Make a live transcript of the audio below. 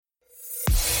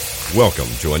Welcome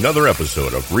to another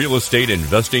episode of Real Estate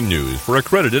Investing News for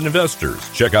accredited investors.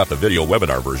 Check out the video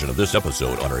webinar version of this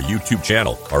episode on our YouTube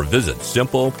channel or visit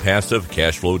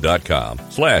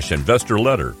simplepassivecashflow.com/investor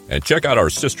letter and check out our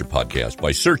sister podcast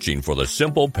by searching for the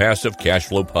Simple Passive Cash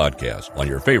Flow Podcast on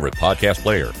your favorite podcast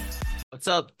player. What's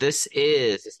up? This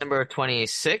is December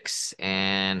 26th,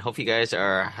 and hope you guys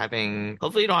are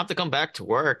hopefully you don't have to come back to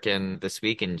work this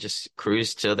week and just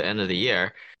cruise till the end of the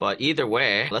year. But either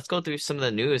way, let's go through some of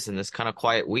the news in this kind of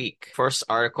quiet week. First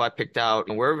article I picked out,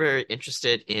 and we're very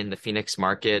interested in the Phoenix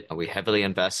market. We heavily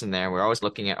invest in there. We're always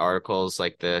looking at articles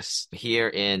like this. Here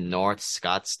in North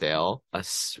Scottsdale, a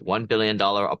 $1 billion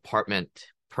apartment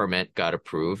permit got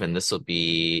approved, and this will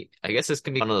be, I guess this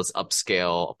can be one of those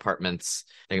upscale apartments.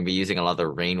 They're going to be using a lot of the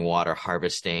rainwater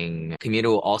harvesting. Community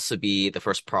will also be the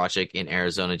first project in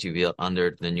Arizona to be built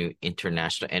under the new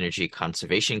International Energy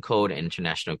Conservation Code and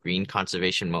International Green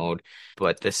Conservation Mode.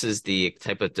 But this is the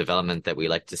type of development that we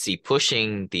like to see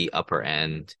pushing the upper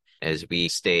end as we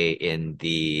stay in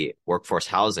the workforce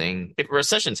housing. If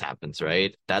recessions happens,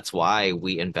 right? That's why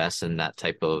we invest in that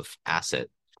type of asset.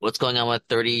 What's going on with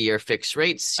 30-year fixed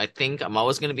rates? I think I'm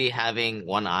always going to be having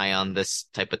one eye on this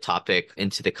type of topic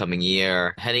into the coming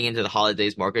year. Heading into the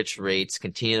holidays, mortgage rates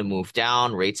continue to move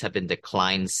down. Rates have been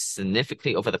declined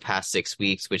significantly over the past 6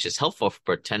 weeks, which is helpful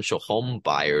for potential home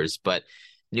buyers, but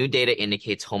new data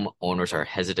indicates homeowners are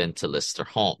hesitant to list their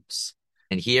homes.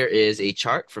 And here is a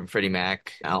chart from Freddie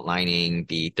Mac outlining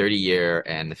the 30-year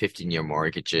and the 15-year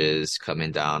mortgages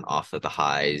coming down off of the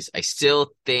highs. I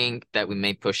still think that we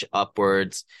may push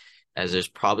upwards as there's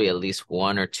probably at least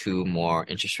one or two more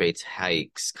interest rates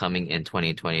hikes coming in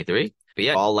 2023. But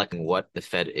yeah, all liking what the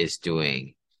Fed is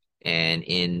doing. And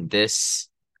in this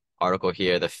article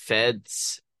here, the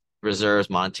Fed's Reserve's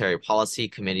Monetary Policy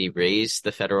Committee raised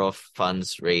the federal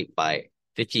funds rate by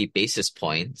 50 basis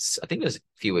points. I think it was a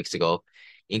few weeks ago,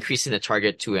 increasing the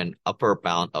target to an upper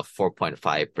bound of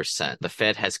 4.5%. The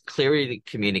Fed has clearly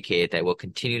communicated that it will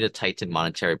continue to tighten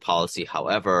monetary policy.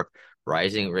 However,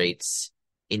 rising rates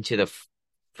into the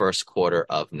first quarter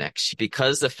of next year.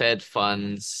 Because the Fed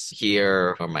funds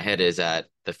here, where my head is at,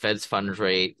 the Fed's funds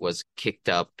rate was kicked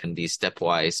up in the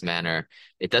stepwise manner.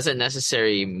 It doesn't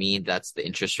necessarily mean that's the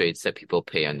interest rates that people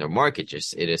pay on their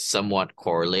mortgages. It is somewhat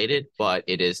correlated, but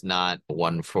it is not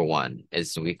one for one.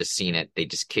 As we've seen it, they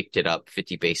just kicked it up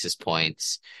 50 basis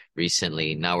points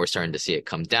recently. Now we're starting to see it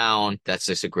come down. That's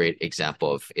just a great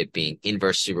example of it being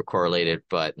inversely correlated,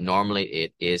 but normally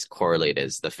it is correlated.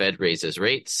 As the Fed raises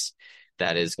rates,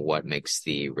 that is what makes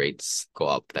the rates go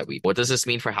up. What does this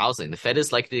mean for housing? The Fed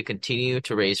is likely to continue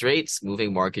to raise rates,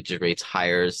 moving mortgage rates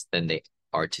higher than they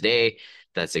are today.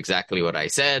 That's exactly what I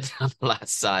said on the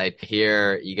last slide.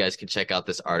 Here, you guys can check out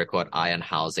this article at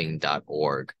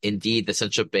ionhousing.org. Indeed, the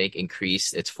central bank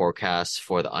increased its forecast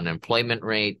for the unemployment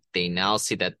rate. They now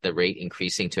see that the rate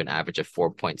increasing to an average of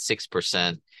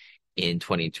 4.6% in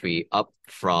 23, up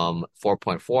from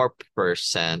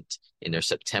 4.4% in their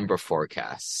September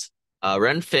forecasts.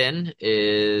 Redfin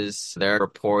they're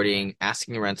reporting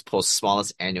asking rents post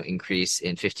smallest annual increase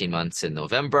in 15 months in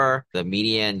November. The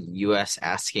median U.S.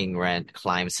 asking rent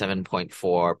climbed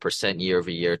 7.4% year over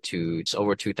year to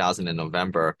over $2,000 in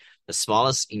November, the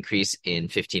smallest increase in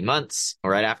 15 months.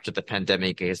 Right after the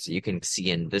pandemic, as you can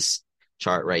see in this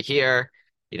chart right here,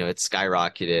 it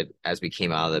skyrocketed as we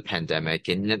came out of the pandemic,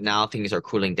 and now things are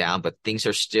cooling down, but things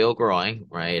are still growing,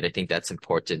 right? I think that's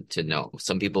important to know.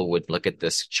 Some people would look at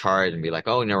this chart and be like,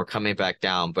 oh, we're coming back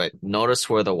down, but notice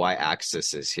where the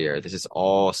y-axis is here. This is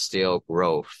all still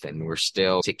growth, and we're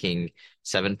still ticking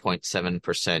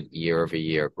 7.7% year over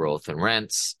year growth in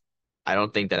rents. I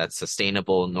don't think that that's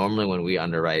sustainable. Normally, when we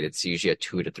underwrite, it's usually a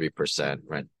 2 to 3%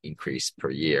 rent increase per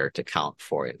year to count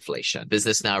for inflation.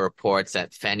 Business Now reports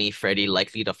that Fannie Freddie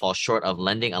likely to fall short of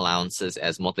lending allowances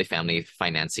as multifamily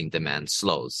financing demand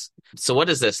slows. So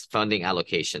what is this funding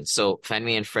allocation? So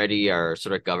Fannie and Freddie are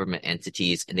sort of government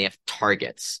entities, and they have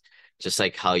targets. Just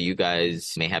like how you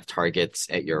guys may have targets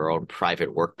at your own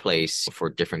private workplace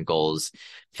for different goals.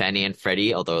 Fannie and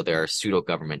Freddie, although they're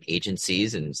pseudo-government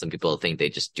agencies, and some people think they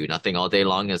just do nothing all day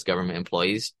long as government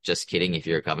employees. Just kidding if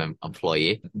you're a government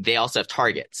employee. They also have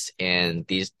targets, and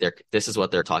this is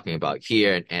what they're talking about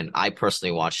here. And I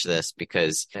personally watch this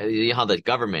because you know how the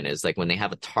government is. Like when they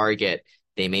have a target,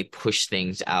 they may push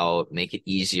things out, make it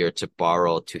easier to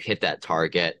borrow to hit that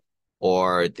target,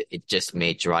 or it just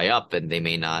may dry up and they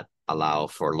may not allow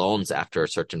for loans after a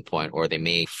certain point, or they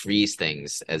may freeze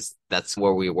things. As that's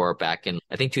where we were back in,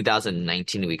 I think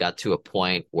 2019, we got to a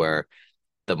point where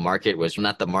the market was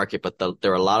not the market, but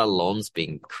there were a lot of loans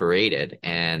being created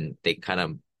and they kind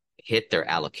of hit their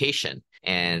allocation.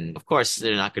 And of course,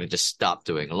 they're not going to just stop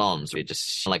doing loans. We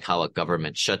just like how a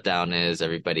government shutdown is.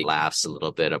 Everybody laughs a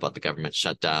little bit about the government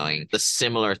shutdown. The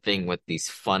similar thing with these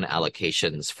fund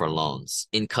allocations for loans.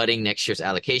 In cutting next year's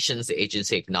allocations, the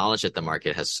agency acknowledged that the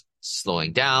market has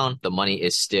slowing down. The money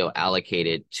is still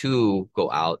allocated to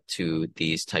go out to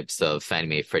these types of Fannie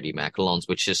Mae, Freddie Mac loans,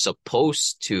 which is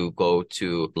supposed to go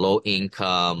to low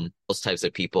income, those types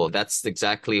of people. That's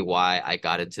exactly why I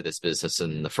got into this business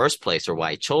in the first place, or why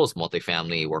I chose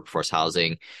multifamily workforce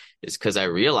housing, is because I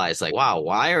realized like, wow,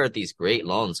 why are these great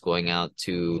loans going out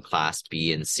to class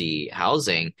B and C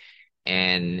housing?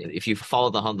 And if you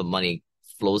follow how the money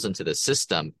flows into the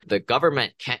system, the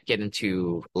government can't get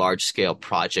into large scale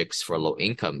projects for low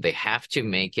income. They have to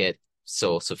make it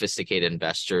so sophisticated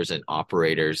investors and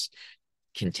operators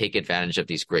can take advantage of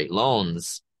these great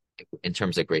loans in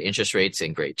terms of great interest rates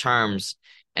and great terms.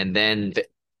 And then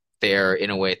they're, in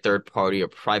a way, third party or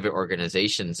private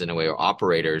organizations, in a way, or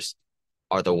operators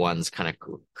are the ones kind of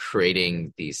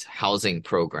creating these housing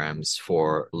programs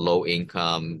for low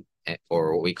income,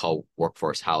 or what we call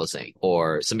workforce housing,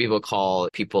 or some people call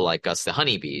people like us the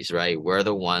honeybees, right? We're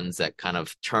the ones that kind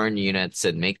of turn units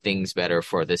and make things better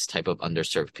for this type of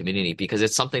underserved community, because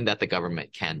it's something that the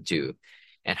government can't do.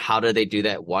 And how do they do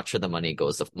that? Watch where the money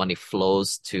goes. The money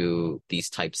flows to these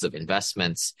types of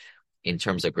investments in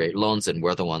terms of great loans, and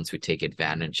we're the ones who take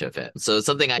advantage of it. So it's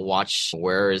something I watch.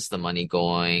 Where is the money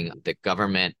going? The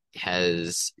government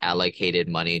has allocated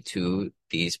money to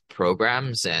these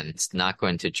programs, and it's not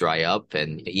going to dry up.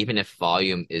 And even if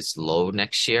volume is low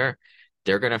next year,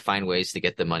 they're going to find ways to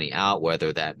get the money out,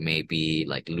 whether that may be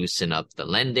like loosen up the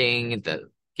lending,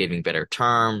 the giving better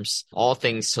terms, all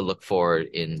things to look for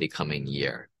in the coming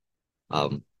year.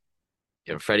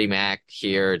 Freddie Mac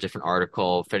here, different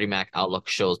article. Freddie Mac outlook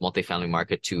shows multifamily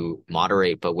market to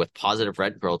moderate, but with positive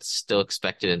rent growth still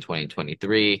expected in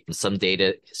 2023. Some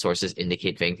data sources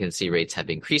indicate vacancy rates have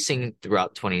been increasing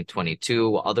throughout 2022,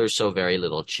 while others show very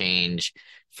little change.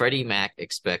 Freddie Mac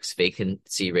expects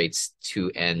vacancy rates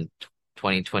to end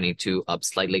 2022 up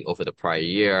slightly over the prior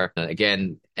year.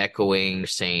 Again, echoing,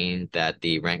 saying that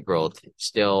the rent growth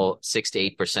still 6 to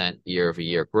 8% year over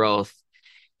year growth.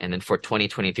 And then for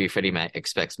 2023, Freddie Mac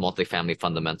expects multifamily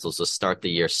fundamentals to start the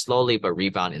year slowly but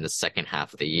rebound in the second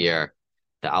half of the year.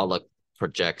 The outlook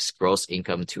projects gross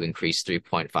income to increase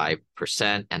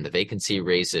 3.5% and the vacancy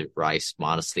rate rise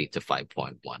modestly to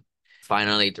 5.1%.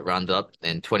 Finally, to round up,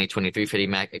 in 2023, Freddie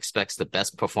Mac expects the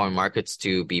best performing markets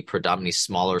to be predominantly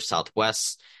smaller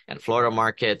Southwest and Florida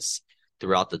markets.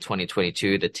 Throughout the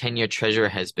 2022, the 10-year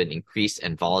treasury has been increased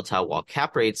and volatile, while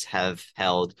cap rates have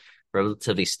held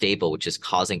relatively stable, which is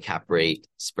causing cap rate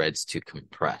spreads to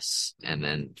compress. And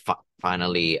then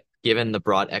finally, given the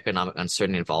broad economic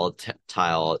uncertainty and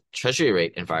volatile treasury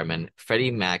rate environment,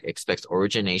 Freddie Mac expects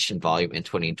origination volume in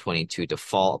 2022 to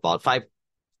fall about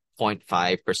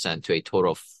 5.5% to a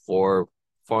total of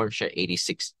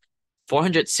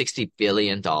 $460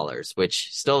 billion, which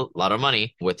is still a lot of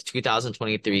money, with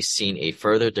 2023 seeing a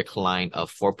further decline of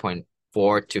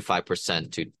 4.4 to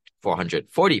 5% to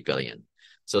 $440 billion.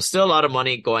 So still a lot of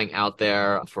money going out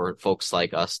there for folks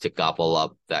like us to gobble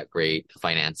up that great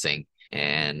financing.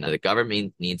 And the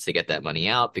government needs to get that money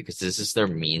out, because this is their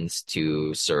means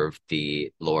to serve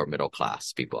the lower middle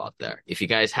class people out there. If you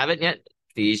guys haven't yet,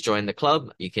 please join the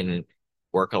club. You can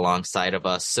work alongside of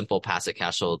us,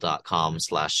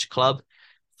 simplepassivecashflow.com/club.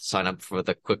 Sign up for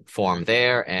the quick form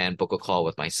there and book a call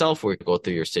with myself where we can go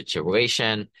through your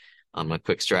situation. A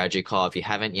quick strategy call. If you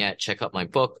haven't yet, check out my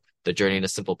book, The Journey to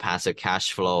Simple Passive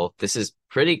Cash Flow. This is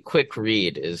pretty quick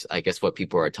read, is I guess what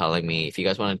people are telling me. If you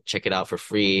guys want to check it out for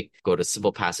free, go to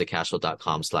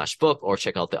simplepassivecashflow.com/book or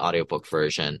check out the audiobook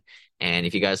version. And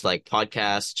if you guys like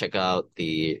podcasts, check out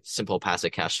the Simple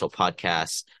Passive Cash Flow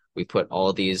podcast. We put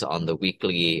all these on the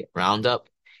weekly roundup,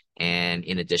 and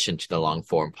in addition to the long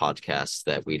form podcasts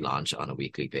that we launch on a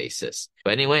weekly basis.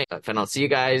 But anyway, if I don't see you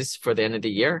guys for the end of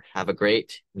the year, have a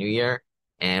great new year.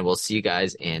 And we'll see you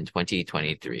guys in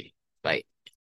 2023. Bye.